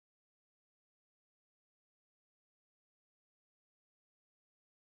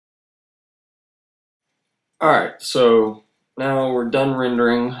Alright, so now we're done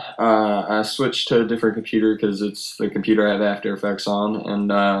rendering. I switched to a different computer because it's the computer I have After Effects on,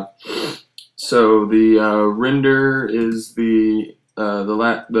 and so the render is the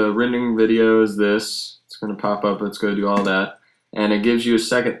rendering video is this. It's going to pop up. It's going to do all that, and it gives you a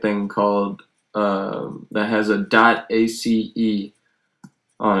second thing called that has a .ace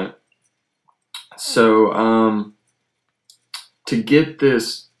on it. So to get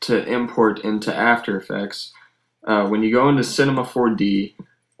this to import into After Effects, when you go into Cinema 4D,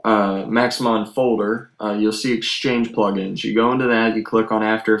 Maximum folder, you'll see Exchange plugins. You go into that, you click on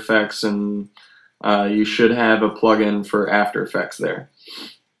After Effects, and you should have a plugin for After Effects there.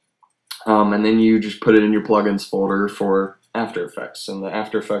 And then you just put it in your plugins folder for After Effects, in the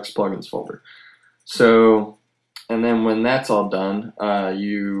After Effects plugins folder. So, and then when that's all done,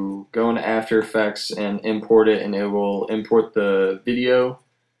 you go into After Effects and import it, and it will import the video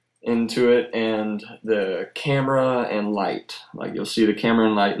into it and the camera and light. Like, you'll see the camera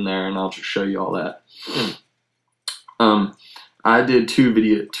and light in there, and I'll just show you all that. I did two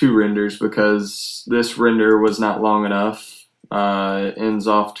renders because this render was not long enough. It ends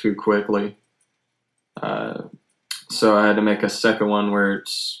off too quickly. So I had to make a second one where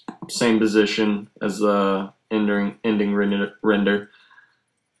it's same position as the ending render.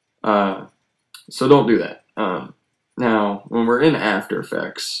 So don't do that. Now, when we're in After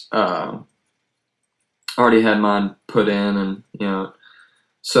Effects, I already had mine put in, and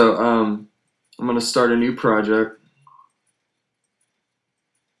so I'm going to start a new project.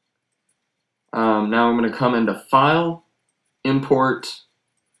 Now I'm going to come into File, Import,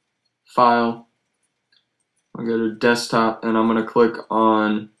 File. I'll go to Desktop, and I'm going to click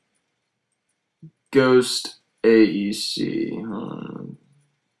on Ghost AEC.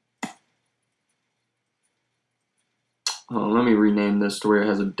 Let me rename this to where it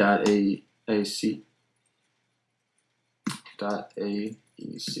has a .AEC.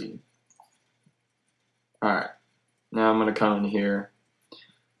 Alright, now I'm going to come in here.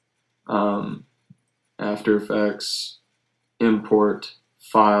 After Effects, Import,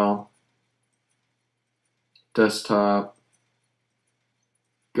 File, Desktop,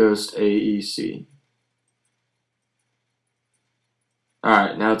 Ghost AEC.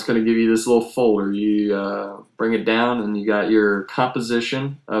 Alright, now it's going to give you this little folder. You bring it down, and you got your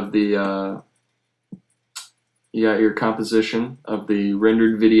composition of the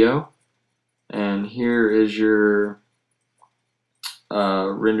rendered video, and here is your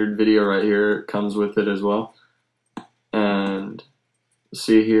rendered video right here. It comes with it as well, and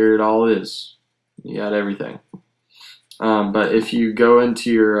see here it all is. You got everything. But if you go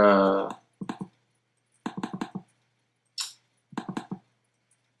into your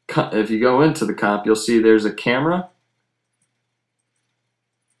if you go into the comp, you'll see there's a camera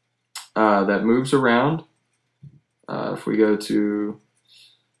that moves around. If we go to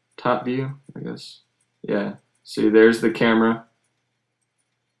top view, I guess, yeah, see there's the camera.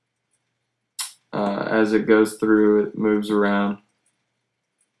 As it goes through, it moves around.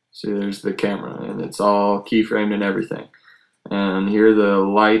 See, there's the camera, and it's all keyframed and everything. And here's the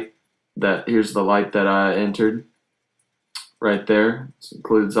light that I entered right there. This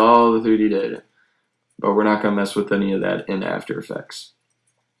includes all the 3D data, but we're not going to mess with any of that in After Effects.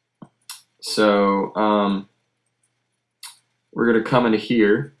 So we're going to come into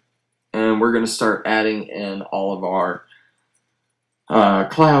here, and we're going to start adding in all of our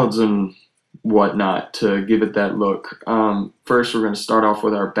clouds and whatnot to give it that look. First, we're going to start off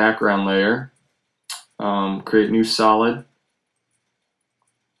with our background layer. Create new solid.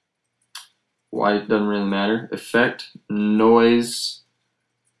 White doesn't really matter. Effect, noise,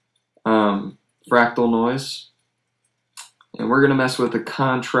 fractal noise, and we're going to mess with the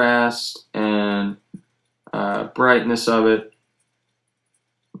contrast and brightness of it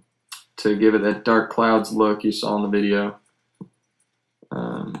to give it that dark clouds look you saw in the video.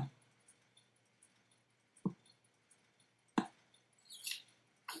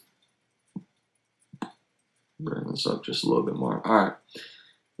 Bring this up just a little bit more. Alright,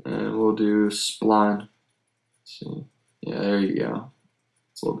 and we'll do spline. Let's see, yeah, there you go.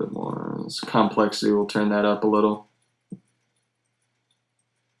 It's a little bit more. It's complexity, we'll turn that up a little.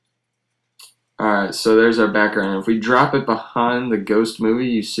 Alright, so there's our background. If we drop it behind the ghost movie,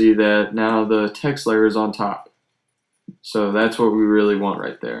 you see that now the text layer is on top. So that's what we really want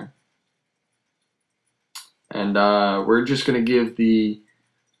right there. And we're just going to give the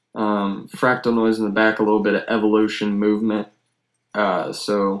fractal noise in the back a little bit of evolution movement.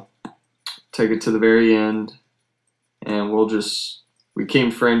 So take it to the very end, and we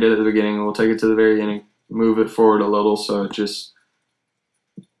keyframed it at the beginning, and we'll take it to the very end and move it forward a little so it just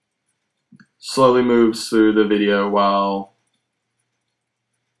slowly moves through the video while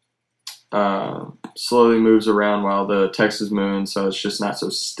slowly moves around while the text is moving, so it's just not so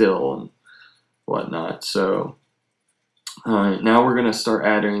still and whatnot. So now we're going to start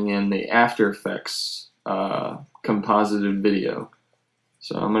adding in the After Effects composited video.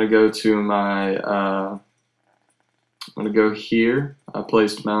 So I'm going to go to my, I'm going to go here. I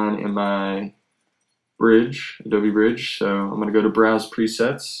placed mine in my Bridge, Adobe Bridge. So I'm going to go to Browse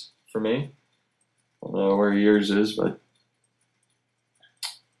Presets for me. I don't know where yours is, but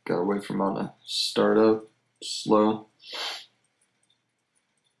gotta wait for mine to start up slow.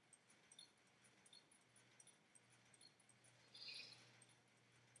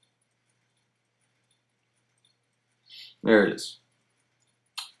 There it is.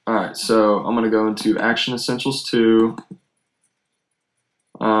 Alright, so I'm going to go into Action Essentials 2.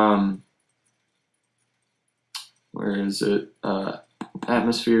 Where is it?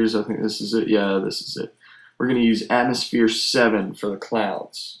 Atmospheres, I think this is it. Yeah, this is it. We're going to use Atmosphere 7 for the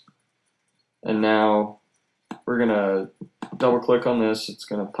clouds. And now we're going to double click on this. It's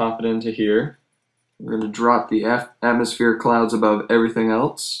going to pop it into here. We're going to drop the atmosphere clouds above everything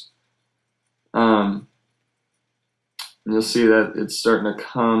else. And you'll see that it's starting to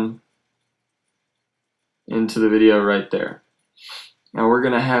come into the video right there. Now we're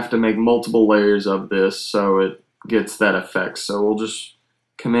going to have to make multiple layers of this so it gets that effect. So we'll just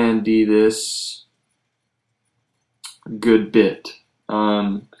Command D this a good bit.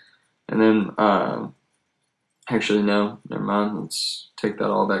 And then, actually no, never mind. Let's take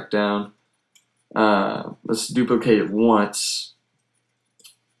that all back down. Let's duplicate it once.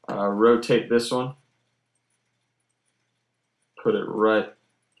 Rotate this one. Put it right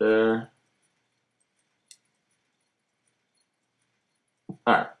there.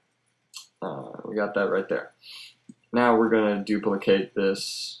 Alright, we got that right there. Now we're going to duplicate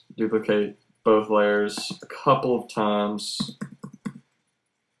this, duplicate both layers a couple of times.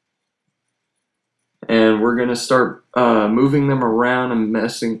 And we're going to start moving them around and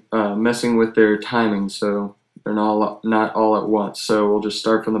messing with their timing so they're not all at once. So we'll just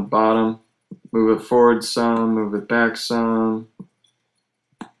start from the bottom, move it forward some, move it back some,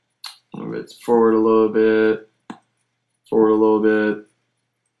 move it forward a little bit, forward a little bit.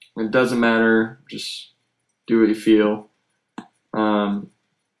 It doesn't matter, just do what you feel.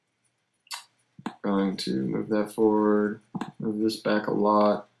 Going to move that forward, move this back a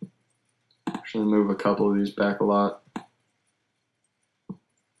lot. Actually move a couple of these back a lot.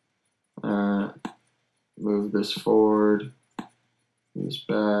 Move this forward, move this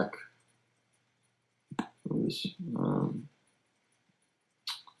back, move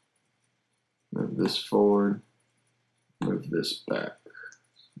this forward, move this back.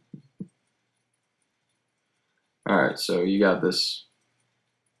 Alright, so you got this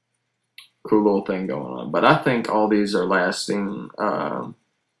cool little thing going on. But I think all these are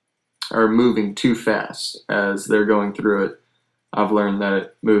are moving too fast as they're going through it. I've learned that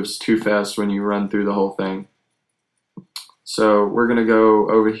it moves too fast when you run through the whole thing. So we're going to go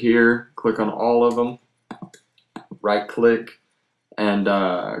over here, click on all of them, right click, and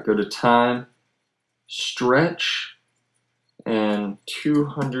go to time, stretch, and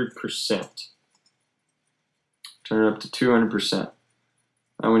 200%. Turn it up to 200%.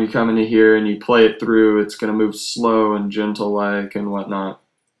 And when you come into here and you play it through, it's going to move slow and gentle like and whatnot.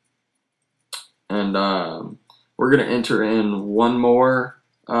 And we're going to enter in one more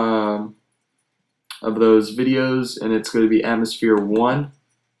of those videos, and it's going to be Atmosphere 1.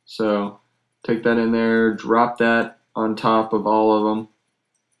 So take that in there, drop that on top of all of them.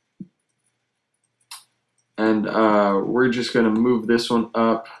 And we're just going to move this one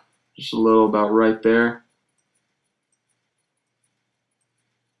up just a little, about right there.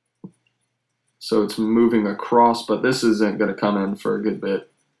 So it's moving across, but this isn't going to come in for a good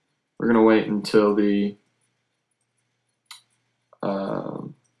bit. We're going to wait until the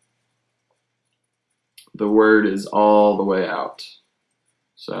word is all the way out.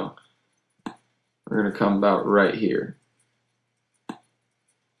 So we're going to come about right here.